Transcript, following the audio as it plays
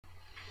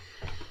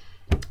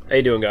How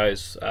you doing,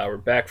 guys? We're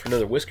back for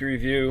another whiskey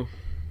review.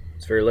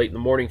 It's very late in the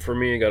morning for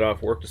me. I got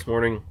off work this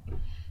morning,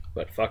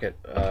 but fuck it.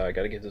 I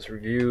got to get this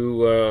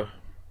review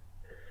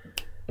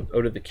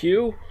out of the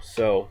queue.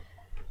 So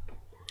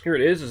here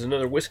it is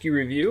another whiskey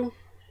review.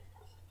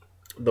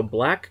 The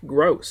Black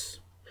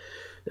Grouse.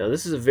 Now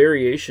this is a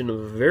variation of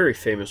a very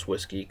famous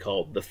whiskey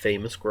called the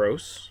Famous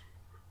Grouse.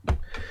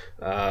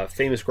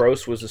 Famous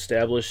Grouse was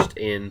established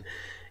in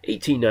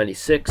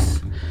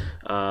 1896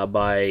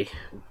 by...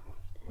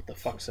 what the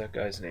fuck's that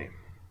guy's name?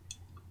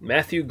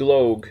 Matthew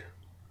Gloag.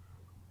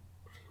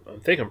 I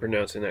think I'm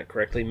pronouncing that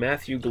correctly.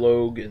 Matthew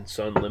Gloag and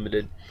Son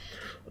Limited.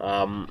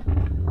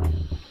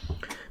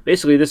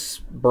 Basically, this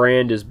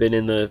brand has been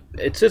in the...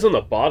 it says on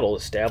the bottle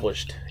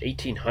established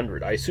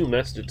 1800. I assume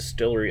that's the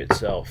distillery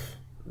itself.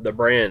 The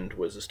brand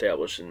was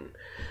established in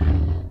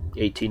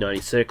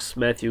 1896.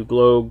 Matthew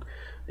Gloag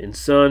and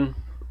Son.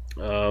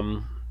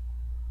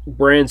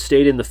 Brand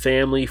stayed in the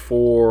family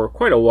for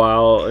quite a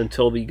while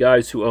until the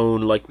guys who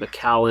own like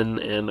Macallan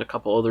and a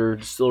couple other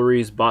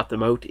distilleries bought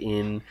them out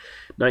in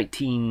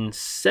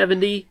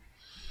 1970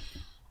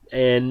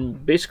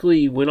 and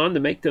basically went on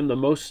to make them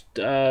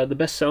the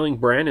best-selling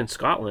brand in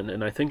Scotland,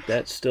 and I think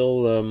that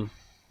still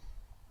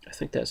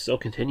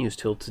continues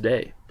till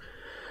today.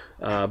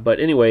 But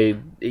anyway,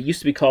 it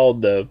used to be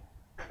called the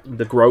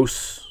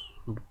Grouse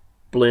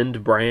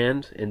blend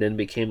brand, and then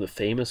became the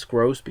Famous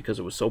Grouse because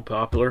it was so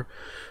popular.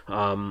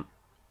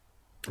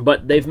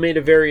 But they've made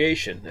a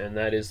variation, and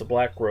that is the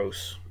Black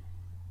Grouse.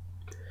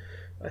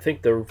 I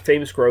think the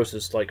Famous Grouse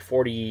is like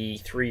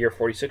 43 or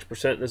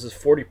 46%. This is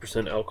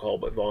 40% alcohol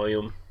by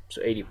volume,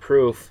 so 80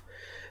 proof.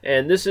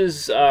 And this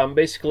is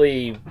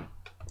basically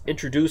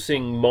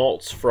introducing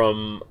malts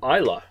from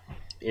Islay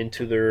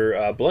into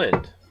their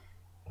blend.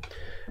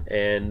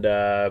 And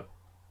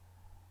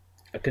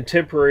a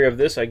contemporary of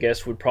this, I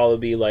guess, would probably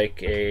be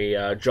like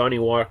a Johnny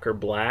Walker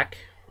Black,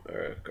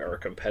 or a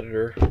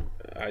competitor,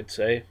 I'd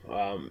say.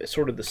 It's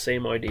sort of the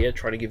same idea,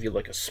 trying to give you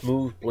like a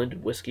smooth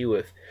blended whiskey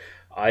with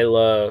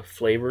Islay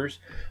flavors.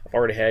 I've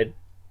already had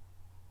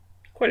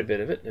quite a bit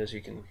of it, as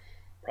you can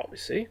probably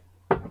see.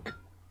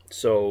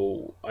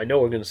 So I know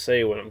what I'm going to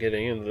say when I'm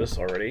getting into this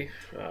already.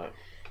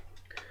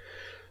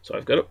 So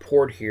I've got it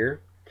poured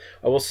here.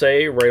 I will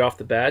say right off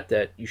the bat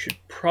that you should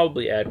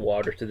probably add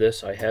water to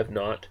this. I have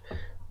not.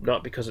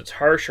 Not because it's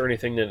harsh or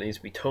anything that needs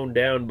to be toned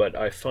down, but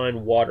I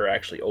find water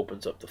actually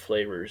opens up the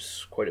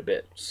flavors quite a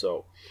bit.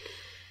 So,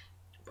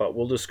 but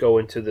we'll just go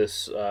into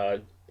this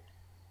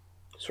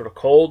sort of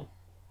cold.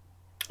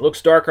 It looks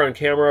darker on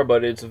camera,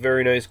 but it's a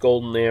very nice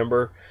golden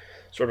amber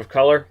sort of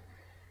color.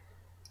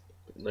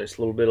 Nice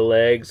little bit of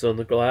legs on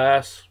the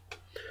glass.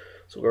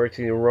 So go right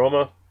to the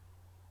aroma.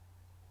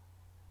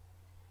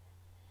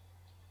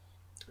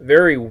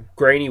 Very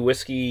grainy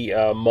whiskey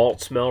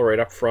malt smell right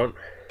up front.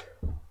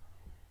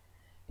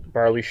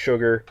 Barley,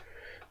 sugar,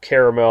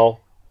 caramel.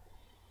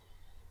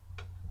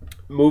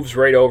 Moves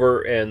right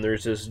over, and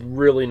there's this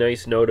really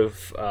nice note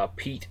of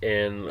peat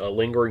and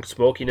lingering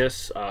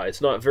smokiness. It's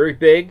not very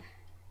big.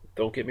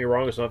 Don't get me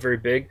wrong, it's not very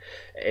big.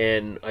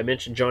 And I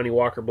mentioned Johnny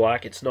Walker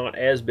Black. It's not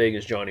as big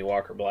as Johnny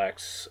Walker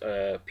Black's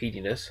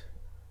peatiness.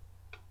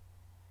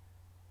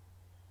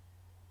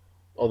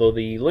 Although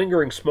the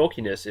lingering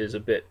smokiness is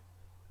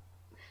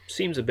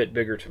seems a bit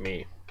bigger to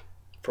me,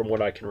 from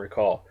what I can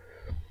recall.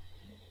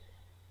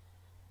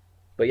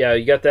 But yeah,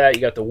 you got that.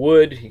 You got the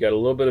wood. You got a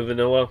little bit of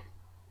vanilla,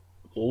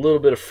 a little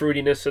bit of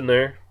fruitiness in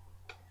there.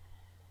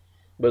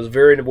 But it's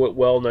very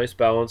well, nice,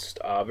 balanced,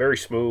 very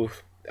smooth.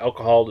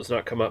 Alcohol does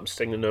not come up and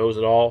sting the nose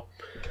at all.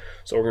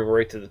 So we're going to go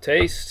right to the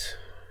taste.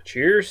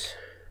 Cheers.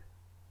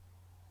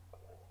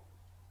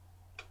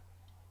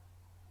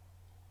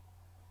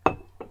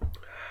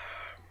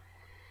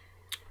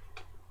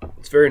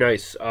 It's very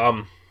nice.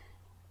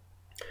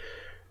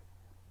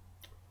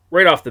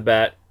 Right off the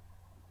bat,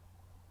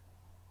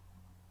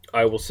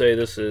 I will say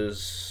this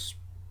is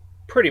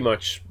pretty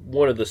much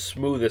one of the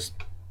smoothest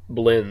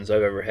blends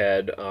I've ever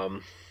had.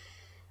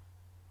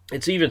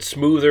 It's even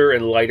smoother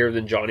and lighter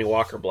than Johnny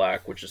Walker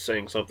Black, which is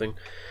saying something.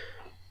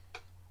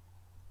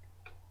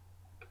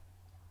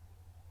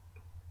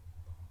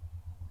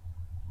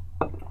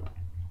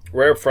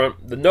 Right up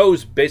front, the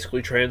nose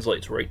basically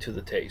translates right to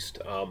the taste.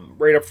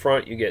 Right up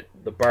front, you get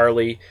the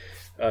barley,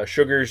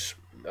 sugars,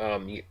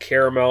 you get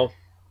caramel,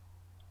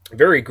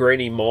 very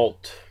grainy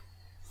malt.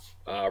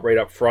 Right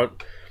up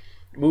front,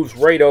 moves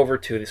right over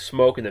to the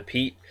smoke and the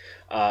peat.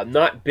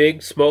 Not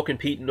big smoke and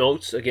peat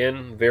notes.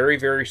 Again, very,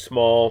 very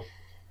small.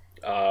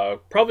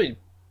 Probably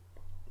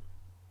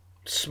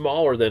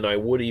smaller than I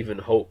would even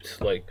hoped.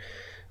 Like,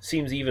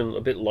 seems even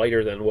a bit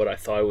lighter than what I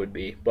thought it would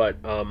be. But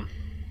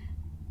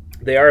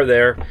they are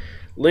there.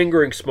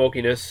 Lingering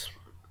smokiness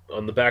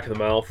on the back of the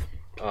mouth.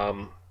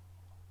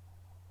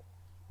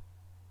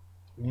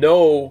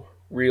 No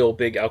real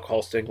big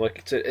alcohol sting.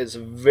 Like, it's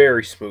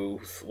very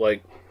smooth.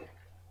 Like,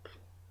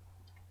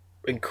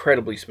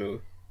 incredibly smooth.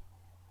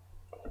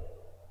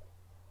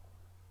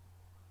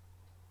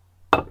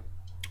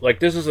 Like,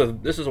 this is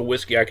a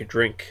whiskey I could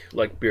drink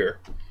like beer.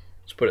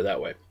 Let's put it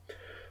that way.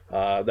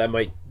 That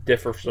might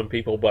differ for some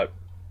people, but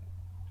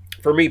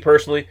For me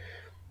personally,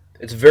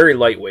 it's very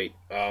lightweight.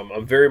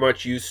 I'm very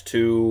much used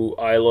to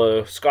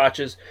Islay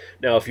scotches.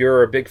 Now, if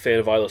you're a big fan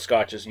of Islay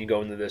scotches and you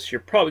go into this,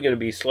 you're probably going to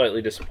be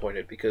slightly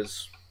disappointed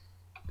because,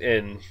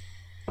 and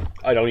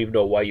I don't even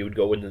know why you would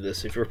go into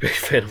this if you're a big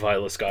fan of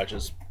Islay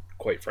scotches.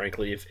 Quite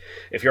frankly,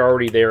 if you're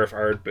already there with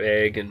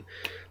Ardbeg and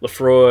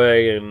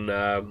Lefroy and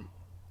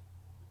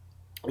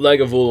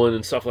Lagavulin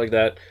and stuff like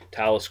that,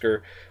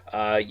 Talisker,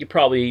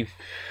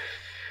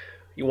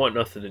 you want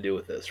nothing to do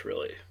with this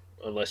really,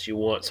 unless you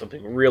want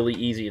something really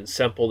easy and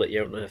simple that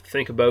you don't have to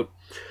think about,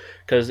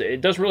 because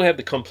it doesn't really have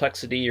the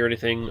complexity or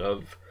anything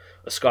of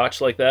a Scotch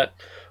like that.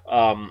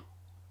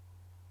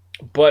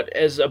 But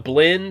as a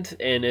blend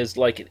and as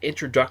like an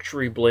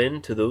introductory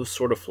blend to those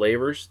sort of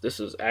flavors, this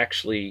is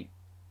actually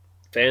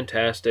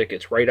fantastic.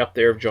 It's right up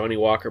there with Johnny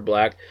Walker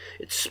Black.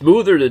 It's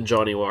smoother than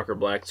Johnny Walker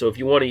Black, so if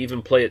you want to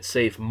even play it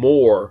safe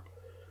more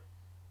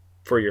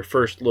for your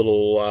first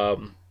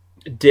little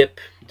dip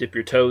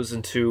your toes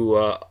into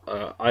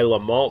Islay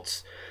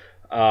malts,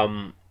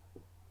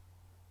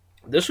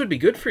 this would be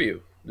good for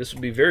you. This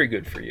would be very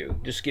good for you.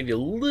 Just give you a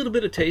little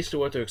bit of taste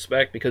of what to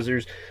expect, because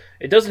it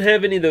doesn't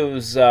have any of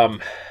those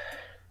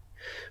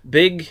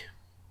big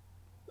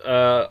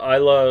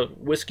Islay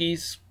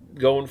whiskeys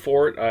going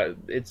for it.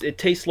 It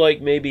tastes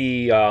like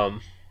maybe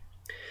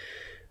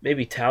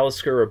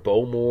Talisker or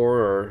Bowmore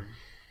or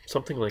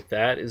something like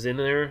that is in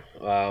there.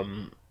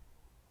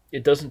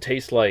 It doesn't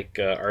taste like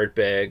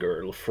Ardbeg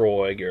or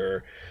Lefroy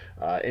or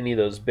any of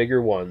those bigger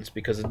ones,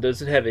 because it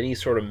doesn't have any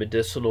sort of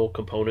medicinal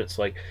components.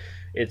 Like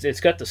it's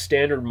got the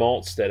standard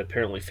malts that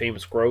apparently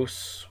Famous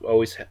Grouse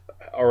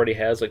already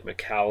has, like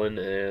Macallan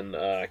and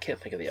I can't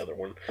think of the other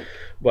one,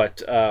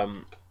 but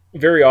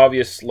very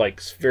obvious, like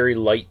very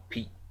light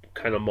peat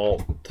kind of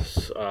malt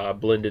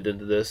blended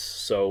into this.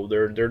 So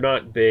they're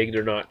not big,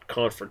 they're not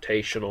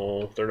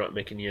confrontational, they're not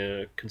making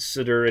you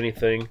consider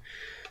anything.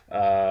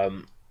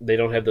 They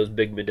don't have those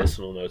big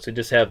medicinal notes. They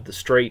just have the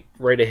straight,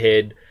 right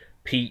ahead,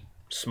 peat,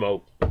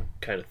 smoke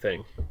kind of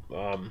thing.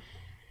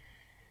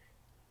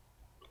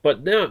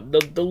 But now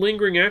the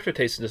lingering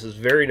aftertaste of this is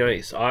very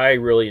nice. I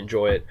really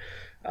enjoy it.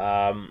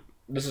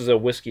 This is a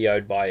whiskey I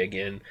would buy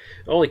again.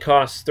 It only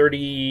costs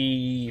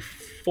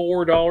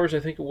 $34, I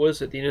think it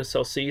was, at the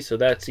NSLC, so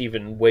that's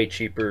even way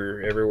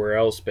cheaper everywhere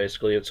else,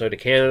 basically, outside of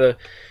Canada.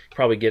 You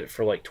probably get it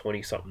for like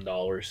 $20-something.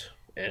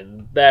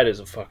 And that is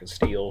a fucking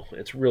steal.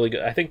 It's really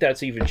good. I think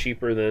that's even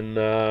cheaper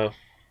than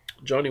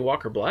Johnny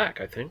Walker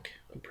Black, I think.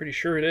 I'm pretty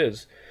sure it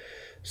is.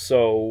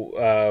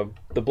 So,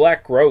 the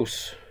Black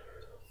Grouse,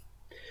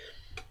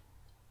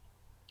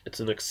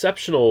 it's an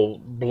exceptional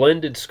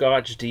blended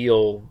Scotch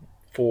deal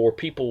for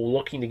people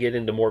looking to get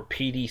into more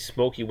peaty,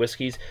 smoky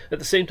whiskeys. At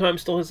the same time,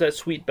 still has that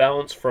sweet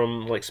balance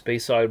from like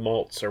Speyside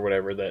malts or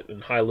whatever,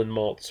 and Highland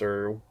malts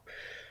or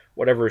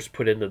whatever is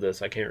put into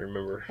this. I can't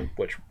remember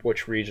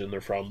which region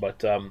they're from, but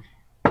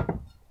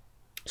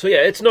so yeah,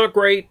 it's not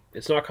great.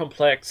 It's not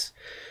complex.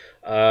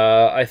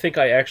 I think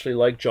I actually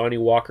like Johnny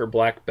Walker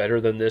Black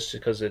better than this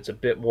because it's a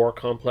bit more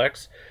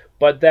complex.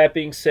 But that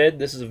being said,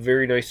 this is a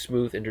very nice,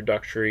 smooth,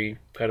 introductory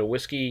kind of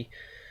whiskey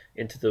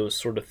into those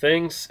sort of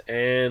things,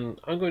 and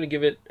I'm going to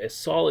give it a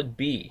solid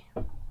B.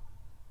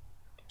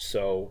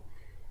 So,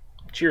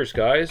 cheers,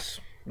 guys.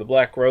 The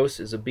Black Grouse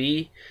is a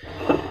B,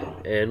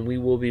 and we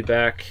will be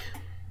back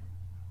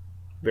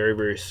very,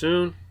 very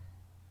soon.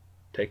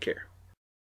 Take care.